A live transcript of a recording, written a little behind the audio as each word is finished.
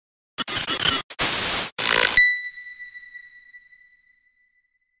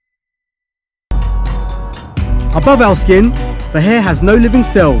Above our skin, the hair has no living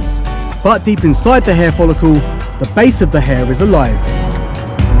cells, but deep inside the hair follicle, the base of the hair is alive.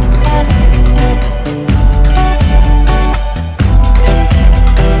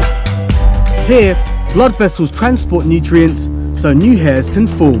 Here, blood vessels transport nutrients so new hairs can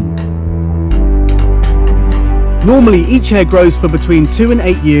form. Normally, each hair grows for between 2 and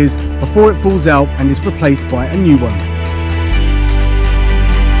 8 years before it falls out and is replaced by a new one.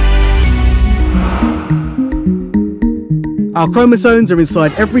 Our chromosomes are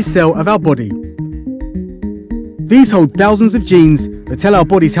inside every cell of our body. These hold thousands of genes that tell our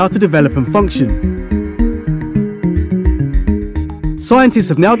bodies how to develop and function. Scientists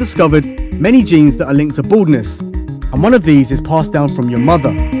have now discovered many genes that are linked to baldness, and one of these is passed down from your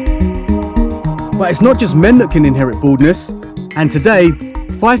mother. But it's not just men that can inherit baldness, and today,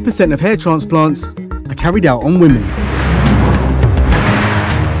 5% of hair transplants are carried out on women.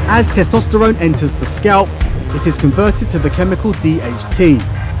 As testosterone enters the scalp, it is converted to the chemical DHT,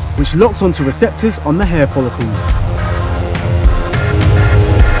 which locks onto receptors on the hair follicles.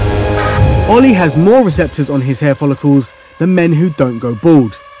 Ollie has more receptors on his hair follicles than men who don't go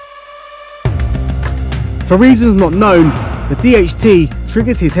bald. For reasons not known, the DHT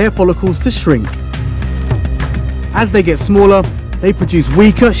triggers his hair follicles to shrink. As they get smaller, they produce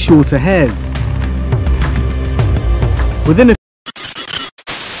weaker, shorter hairs. Within a